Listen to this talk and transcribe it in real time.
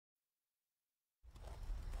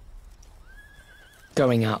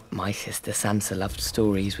Growing up, my sister Sansa loved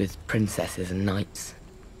stories with princesses and knights,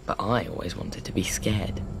 but I always wanted to be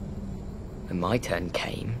scared. When my turn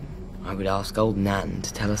came, I would ask old Nan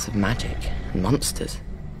to tell us of magic and monsters.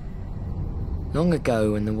 Long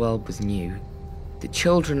ago, when the world was new, the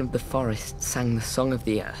children of the forest sang the song of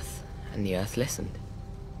the earth, and the earth listened.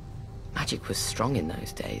 Magic was strong in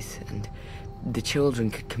those days, and the children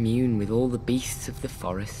could commune with all the beasts of the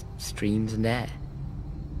forest, streams and air.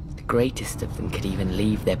 The greatest of them could even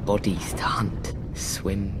leave their bodies to hunt,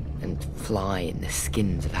 swim and fly in the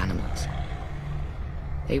skins of animals.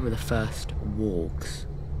 They were the first wargs.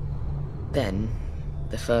 Then,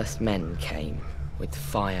 the first men came with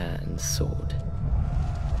fire and sword.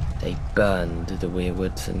 They burned the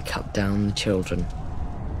weirwoods and cut down the children.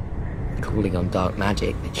 Calling on dark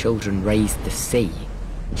magic, the children raised the sea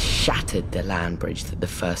and shattered the land bridge that the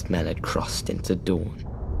first men had crossed into dawn.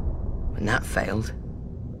 When that failed,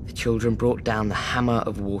 the children brought down the hammer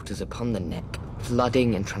of waters upon the neck,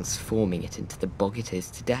 flooding and transforming it into the bog it is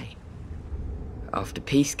today. After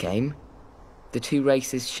peace came, the two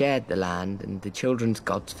races shared the land and the children's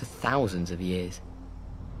gods for thousands of years.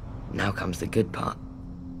 Now comes the good part.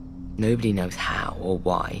 Nobody knows how or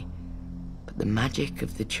why, but the magic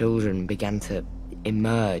of the children began to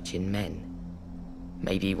emerge in men.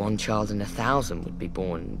 Maybe one child in 1,000 would be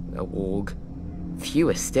born a warg.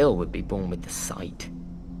 Fewer still would be born with the sight.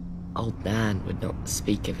 Old Nan would not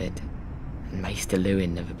speak of it, and Maester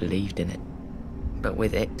Lewin never believed in it. But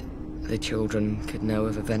with it, the children could know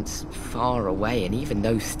of events far away and even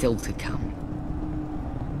those still to come.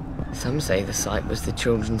 Some say the sight was the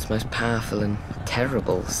children's most powerful and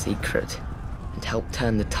terrible secret, and helped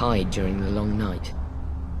turn the tide during the long night.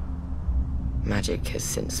 Magic has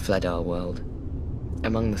since fled our world.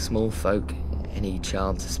 Among the small folk, any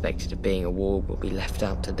child suspected of being a warg will be left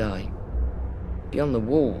out to die. Beyond the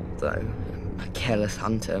wall, though, a careless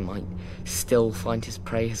hunter might still find his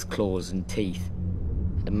prey has claws and teeth,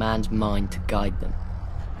 and a man's mind to guide them,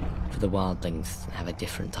 for the wildlings have a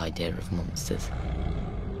different idea of monsters.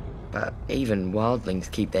 But even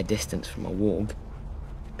wildlings keep their distance from a warg,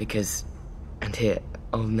 because, and here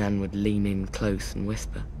old Nan would lean in close and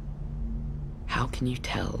whisper, how can you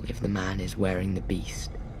tell if the man is wearing the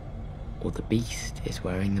beast, or the beast is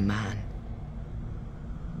wearing the man?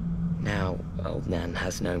 Now, old Nan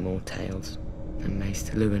has no more tales, and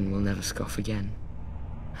Maester Lewin will never scoff again.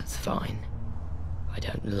 That's fine. I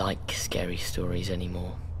don't like scary stories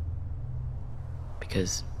anymore.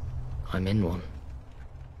 Because I'm in one.